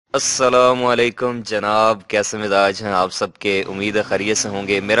अस्सलामुअलैकुम जनाब, कैसे मिजाज हैं आप सबके। उम्मीद है खैरियत से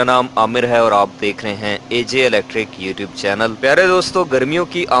होंगे। मेरा नाम आमिर है और आप देख रहे हैं एजे इलेक्ट्रिक यूट्यूब चैनल। प्यारे दोस्तों, गर्मियों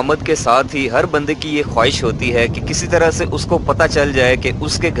की आमद के साथ ही हर बंदे की ये ख्वाहिश होती है कि किसी तरह से उसको पता चल जाए कि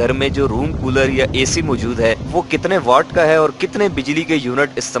उसके घर में जो रूम कूलर या एसी मौजूद है वो कितने वाट का है और कितने बिजली के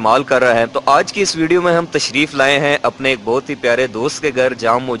यूनिट इस्तेमाल कर रहा है। तो आज की इस वीडियो में हम तशरीफ लाए हैं अपने एक बहुत ही प्यारे दोस्त के घर,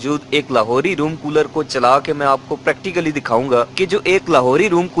 जहाँ मौजूद एक लाहौरी रूम कूलर को चला के मैं आपको प्रैक्टिकली दिखाऊंगा कि जो एक लाहौरी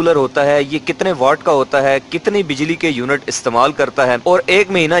रूम कूलर होता है ये कितने वाट का होता है, कितनी बिजली के यूनिट इस्तेमाल करता है और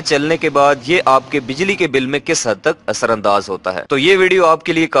एक महीना चलने के बाद ये आपके बिजली के बिल में किस हद तक असरअंदाज होता है। तो ये वीडियो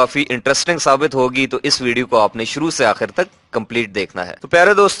आपके लिए काफी इंटरेस्टिंग साबित होगी, तो इस वीडियो को आपने शुरू से आखिर तक कंप्लीट देखना है। तो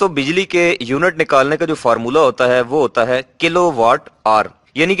प्यारे दोस्तों, बिजली के यूनिट निकालने का जो फार्मूला होता है वो होता है किलो वाट आर,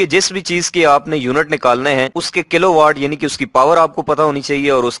 यानी कि जिस भी चीज के आपने यूनिट निकालने हैं उसके किलोवाट यानी कि उसकी पावर आपको पता होनी चाहिए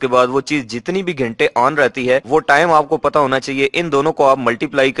और उसके बाद वो चीज जितनी भी घंटे ऑन रहती है वो टाइम आपको पता होना चाहिए। इन दोनों को आप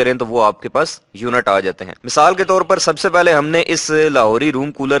मल्टीप्लाई करें तो वो आपके पास यूनिट आ जाते हैं। मिसाल के तौर पर सबसे पहले हमने इस लाहौरी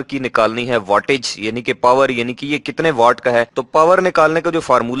रूम कूलर की निकालनी है वाटेज यानी कि पावर, यानी कि ये कितने वाट का है। तो पावर निकालने का जो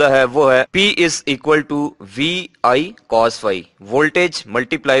फार्मूला है वो है P is equal to VI cos phi, voltage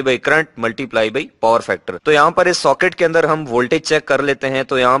multiply by current multiply by power factor. तो यहाँ पर इस सॉकेट के अंदर हम वोल्टेज चेक कर लेते हैं।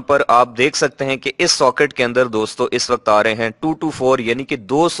 तो यहाँ पर आप देख सकते हैं कि इस सॉकेट के अंदर दोस्तों इस वक्त आ रहे हैं 224 यानी कि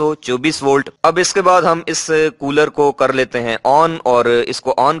 224 वोल्ट। अब इसके बाद हम इस कूलर को कर लेते हैं ऑन और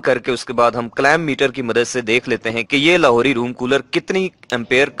इसको ऑन करके उसके बाद हम क्लैम्प मीटर की मदद से देख लेते हैं कि ये लाहौरी रूम कूलर कितनी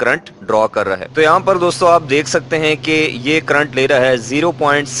एम्पेयर करंट ड्रॉ कर रहा है। तो यहाँ पर दोस्तों आप देख सकते हैं कि ये करंट ले रहा है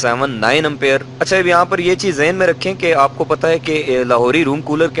 0.79 एम्पेयर। अच्छा, यहाँ पर ये चीज ध्यान में रखें कि आपको पता है कि लाहौरी रूम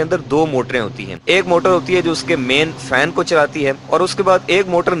कूलर के अंदर दो मोटरें होती हैं। एक मोटर होती है जो उसके मेन फैन को चलाती है और उसके बाद एक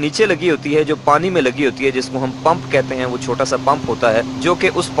मोटर नीचे लगी होती है जो पानी में लगी होती है, जिसको हम पंप कहते हैं। वो छोटा सा पंप होता है जो कि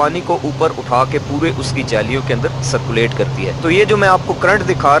उस पानी को ऊपर उठा के पूरे उसकी जालियों के अंदर सर्कुलेट करती है। तो ये जो मैं आपको करंट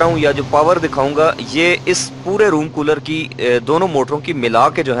दिखा रहा हूँ या जो पावर दिखाऊंगा ये इस पूरे रूम कूलर की दोनों मोटरों की मिला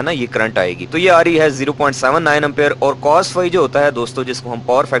के जो है ना ये करंट आएगी। तो ये आ रही है 0.79 एम्पेयर। और cos फाई जो होता है दोस्तों, जिसको हम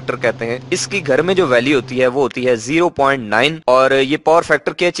पावर फैक्टर कहते हैं, इसकी घर में जो वैल्यू होती है वो होती है 0.9। और ये पावर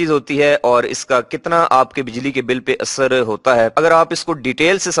फैक्टर क्या चीज होती है और इसका कितना आपके बिजली के बिल पे असर होता है, अगर आप इसको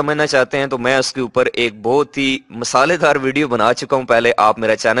डिटेल से समझना चाहते हैं तो मैं उसके ऊपर एक बहुत ही मसालेदार वीडियो बना चुका हूं। पहले आप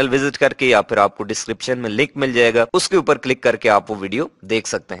मेरा चैनल विजिट करके या फिर आपको डिस्क्रिप्शन में लिंक मिल जाएगा, उसके ऊपर क्लिक करके आप वो वीडियो देख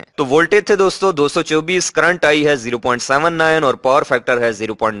सकते हैं। तो वोल्टेज थे दोस्तों 224, करंट आई है 0.79 और पावर फैक्टर है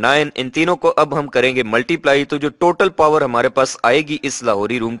 0.9। इन तीनों को अब हम करेंगे मल्टीप्लाई, तो जो टोटल पावर हमारे पास आएगी इस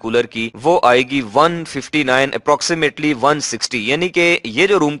लाहौरी रूम कूलर की वो आएगी 159 अप्रोक्सीमेटली 160, यानी कि ये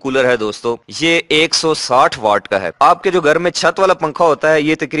जो रूम कूलर है दोस्तों ये 160 वाट का है। आपके जो घर में छत वाला पंखा होता है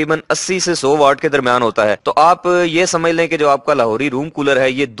ये तकरीबन 80 से 100 वाट के दरमियान होता है। तो आप ये समझ लें कि जो आपका लाहौरी रूम कूलर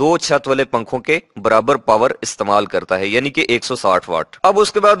है ये दो छत वाले पंखों के बराबर पावर इस्तेमाल करता है, यानी कि 160 वाट। अब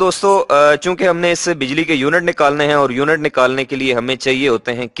उसके बाद दोस्तों चूंकि हमने इससे बिजली के यूनिट निकालने हैं और यूनिट निकालने के लिए हमें चाहिए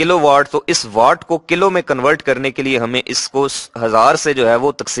होते हैं किलो वाट, तो इस वाट को किलो में कन्वर्ट करने के लिए हमें इसको 1000 से जो है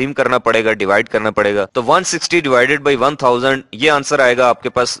वो तकसीम करना पड़ेगा, डिवाइड करना पड़ेगा। तो 160 डिवाइडेड बाई 1000, ये आंसर आएगा आपके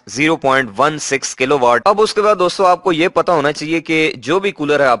पास 0.16 किलो वाट। अब उसके बाद दोस्तों आपको ये पता होना चाहिए कि जो भी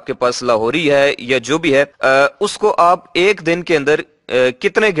कूलर है आपके पास लाहौरी है या जो भी है उसको आप एक दिन के अंदर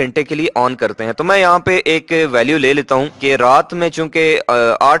कितने घंटे के लिए ऑन करते हैं। तो मैं यहाँ पे एक वैल्यू ले लेता हूँ कि रात में चूंकि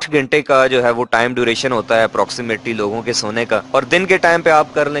 8 घंटे का जो है वो टाइम ड्यूरेशन होता है अप्रोक्सीमेटली लोगों के सोने का, और दिन के टाइम पे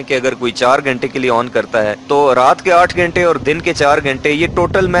आप कर लें कि अगर कोई 4 घंटे के लिए ऑन करता है तो रात के 8 घंटे और दिन के 4 घंटे, ये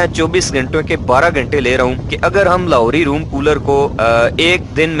टोटल मैं 24 घंटों के 12 घंटे ले रहा हूँ कि अगर हम लाहौरी रूम कूलर को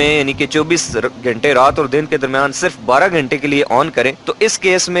एक दिन में यानी कि 24 घंटे रात और दिन के दरमियान सिर्फ 12 घंटे के लिए ऑन करें तो इस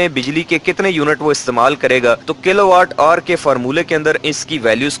केस में बिजली के कितने यूनिट वो इस्तेमाल करेगा। तो किलोवाट आवर के फार्मूले के अंदर इसकी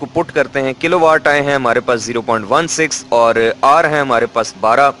वैल्यूज को पुट करते हैं। किलोवाट आए हैं हमारे पास 0.16 और आर है हमारे पास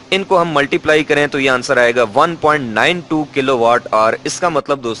 12, इनको हम मल्टीप्लाई करें तो ये आंसर आएगा 1.92 किलोवाट आवर। इसका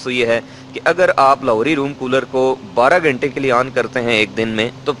मतलब दोस्तों ये है कि अगर आप लाहौरी रूम कूलर को 12 घंटे के लिए ऑन करते हैं एक दिन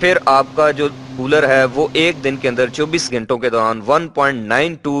में, तो फिर आपका जो कूलर है वो एक दिन के अंदर 24 घंटों के दौरान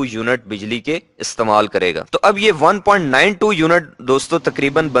 1.92 यूनिट बिजली के इस्तेमाल करेगा। तो अब ये 1.92 यूनिट दोस्तों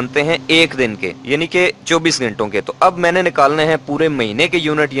तकरीबन बनते हैं एक दिन के, यानी कि 24 घंटों के। तो अब मैंने निकालने हैं पूरे महीने के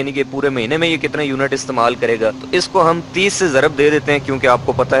यूनिट, यानी कि पूरे महीने में ये कितने यूनिट इस्तेमाल करेगा। तो इसको हम 30 से ज़रब दे देते हैं क्योंकि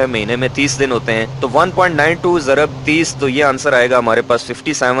आपको पता है महीने में 30 दिन होते हैं। तो 1.92 ज़रब 30, तो ये आंसर आएगा हमारे पास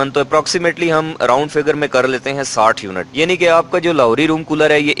 57। तो अप्रोक्सीमेटली अप्रोक्सीमेटली हम राउंड फिगर में कर लेते हैं 60 यूनिट, यानी कि आपका जो लाहौरी रूम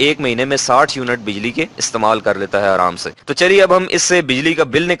कूलर है ये एक महीने में 60 यूनिट बिजली के इस्तेमाल कर लेता है आराम से। तो चलिए अब हम इससे बिजली का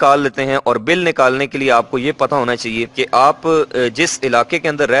बिल निकाल लेते हैं, और बिल निकालने के लिए आपको ये पता होना चाहिए कि आप जिस इलाके के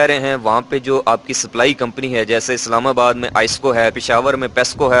अंदर रह रहे हैं वहां पे जो आपकी सप्लाई कंपनी है, जैसे इस्लामाबाद में आइस्को है, पेशावर में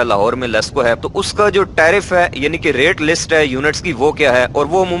पेस्को है, लाहौर में लेस्को है, तो उसका जो टैरिफ है यानी कि रेट लिस्ट है यूनिट्स की वो क्या है, और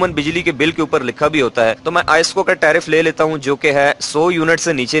वो अमूमन बिजली के बिल के ऊपर लिखा भी होता है। तो मैं आइस्को का टैरिफ ले लेता हूं जो कि है 100 यूनिट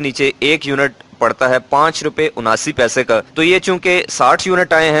से नीचे नीचे 1 यूनिट पड़ता है 5 रुपए 79 पैसे का। तो ये चूंकि 60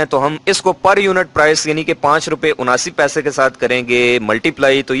 यूनिट आए हैं तो हम इसको पर यूनिट प्राइस यानी कि 5 रुपए 79 पैसे के साथ करेंगे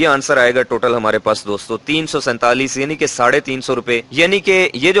मल्टीप्लाई, तो ये आंसर आएगा टोटल हमारे पास दोस्तों 347 यानी कि 350 रुपए। यानी कि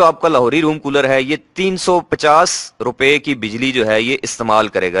ये जो आपका लाहौरी रूम कूलर है ये 350 रुपए की बिजली जो है ये इस्तेमाल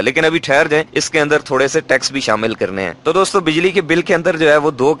करेगा। लेकिन अभी ठहर जाए, इसके अंदर थोड़े से टैक्स भी शामिल करने हैं। तो दोस्तों बिजली के बिल के अंदर जो है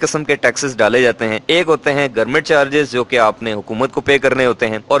वो 2 किस्म के टैक्सेस डाले जाते हैं। एक होते हैं गवर्नमेंट चार्जेस जो कि आपने हुकूमत को पे करने होते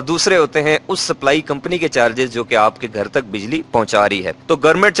हैं, और दूसरे होते हैं उस सप्लाई कंपनी के चार्जेस जो कि आपके घर तक बिजली पहुंचा रही है। तो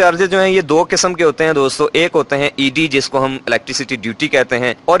गवर्नमेंट चार्जेस जो हैं ये 2 किस्म के होते हैं दोस्तों। एक होते हैं ईडी जिसको हम इलेक्ट्रिसिटी ड्यूटी कहते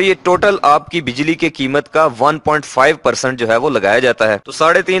हैं, और ये टोटल आपकी बिजली की कीमत का 1.5% जो है वो लगाया जाता है। तो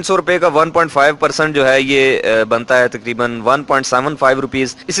 350 रुपए का 1.5% जो है ये बनता है तकरीबन 1.75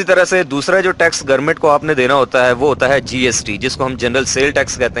 रुपीज। इसी तरह से दूसरा जो टैक्स गवर्नमेंट को आपने देना होता है वो होता है जीएसटी जिसको हम जनरल सेल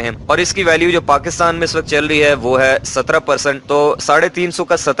टैक्स कहते हैं, और इसकी वैल्यू जो पाकिस्तान में इस वक्त चल रही है वो है 17%। तो 350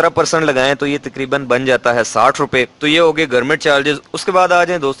 का 17% लगाएं तो ये तकरीबन बन जाता है 60 रुपए। तो ये हो गए गवर्नमेंट चार्जेस। उसके बाद आ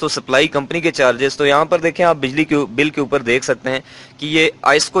जाए दोस्तों सप्लाई कंपनी के चार्जेस। तो यहाँ पर देखें आप बिजली के बिल के ऊपर देख सकते हैं कि ये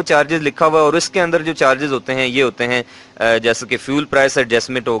आइस्को चार्जेस लिखा हुआ है, और इसके अंदर जो चार्जेस होते हैं ये होते हैं जैसे कि फ्यूल प्राइस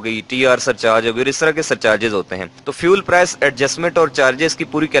एडजस्टमेंट हो गई, टीआर सरचार्ज हो गई, इस तरह के सरचार्जेस होते हैं। तो फ्यूल प्राइस एडजस्टमेंट और चार्जेस की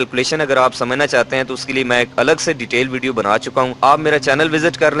पूरी कैलकुलेशन अगर आप समझना चाहते हैं तो उसके लिए मैं एक अलग से डिटेल वीडियो बना चुका हूं। आप मेरा चैनल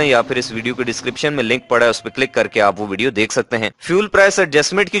विजिट कर लें या फिर इस वीडियो के डिस्क्रिप्शन में लिंक पड़ा है उस पर क्लिक करके आप वो वीडियो देख सकते हैं। फ्यूल प्राइस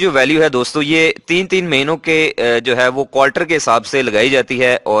एडजस्टमेंट की जो वैल्यू है दोस्तों ये 3-3 महीनों के जो है वो क्वार्टर के हिसाब से लगाई जाती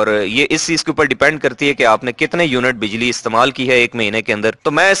है, और ये इस चीज के ऊपर डिपेंड करती है कि आपने कितने यूनिट बिजली इस्तेमाल की है एक महीने के अंदर।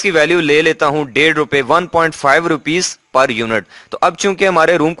 तो मैं इसकी वैल्यू ले लेता हूं 1.5 रुपए 1.5 रुपीज पर यूनिट। तो अब चूंकि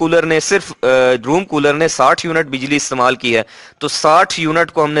हमारे रूम कूलर ने 60 यूनिट बिजली इस्तेमाल की है, तो 60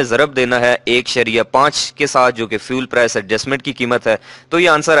 यूनिट को हमने ज़रब देना है 1.5 के साथ जो कि फ्यूल प्राइस एडजस्टमेंट की कीमत है। तो ये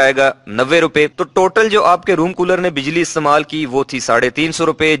आंसर आएगा 90 रुपए। तो टोटल जो आपके रूम कूलर ने बिजली इस्तेमाल की वो थी 350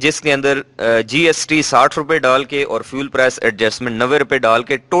 रुपए, जिसके अंदर जीएसटी 60 रुपए डाल के और फ्यूल प्राइस एडजस्टमेंट 90 रुपए डाल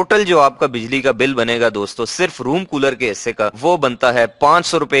के टोटल जो आपका बिजली का बिल बनेगा दोस्तों सिर्फ रूम कूलर के हिस्से का वो बनता है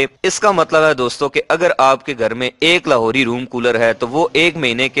 500 रुपए। इसका मतलब है दोस्तों कि अगर आपके घर में एक लाहौरी रूम कूलर है तो वो एक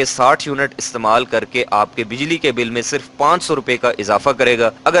महीने के 60 यूनिट इस्तेमाल करके आपके बिजली के बिल में सिर्फ 500 रुपए का इजाफा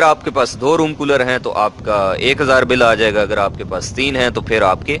करेगा। अगर आपके पास 2 रूम कूलर हैं तो आपका 1000 बिल आ जाएगा, अगर आपके पास 3 हैं तो फिर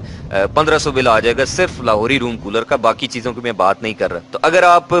आपके 1500 बिल आ जाएगा सिर्फ लाहौरी रूम कूलर का। बाकी चीजों की मैं बात नहीं कर रहा। तो अगर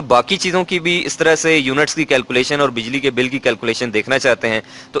आप बाकी चीजों की भी इस तरह से यूनिट्स की कैलकुलेशन और बिजली के बिल की कैलकुलेशन देखना चाहते हैं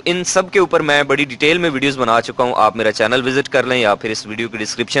तो इन सब के ऊपर मैं बड़ी डिटेल में वीडियोस बना चुका हूं। आप मेरा चैनल विजिट कर लें या फिर इस वीडियो के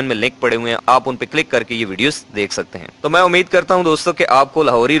डिस्क्रिप्शन में लिंक पड़े हुए हैं, आप उन पर क्लिक करके ये वीडियोस देख सकते हैं। तो मैं उम्मीद करता हूं दोस्तों कि आपको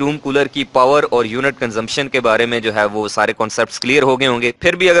लाहौरी रूम कूलर की पावर और यूनिट कंजम्पशन के बारे में जो है वो सारे कॉन्सेप्ट्स क्लियर हो गए होंगे।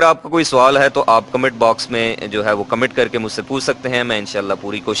 फिर भी अगर आपका कोई सवाल है तो आप कमेंट बॉक्स में जो है वो कमेंट करके मुझसे पूछ सकते हैं। मैं इंशाल्लाह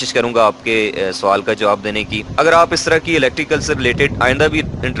पूरी कोशिश करूंगा आपके सवाल का जवाब देने की। अगर आप इस तरह की इलेक्ट्रिकल से रिलेटेड आइंदा भी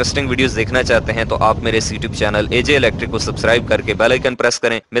इंटरेस्टिंग वीडियोस देखना चाहते हैं तो आप मेरे यूट्यूब चैनल एजे इलेक्ट्रिक को सब्सक्राइब करके बेल आइकन प्रेस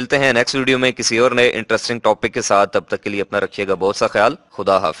करें। मिलते हैं नेक्स्ट वीडियो में किसी और नए इंटरेस्टिंग टॉपिक के साथ। तब तक के लिए अपना रखिएगा बहुत सा ख्याल।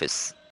 खुदा हाफिज।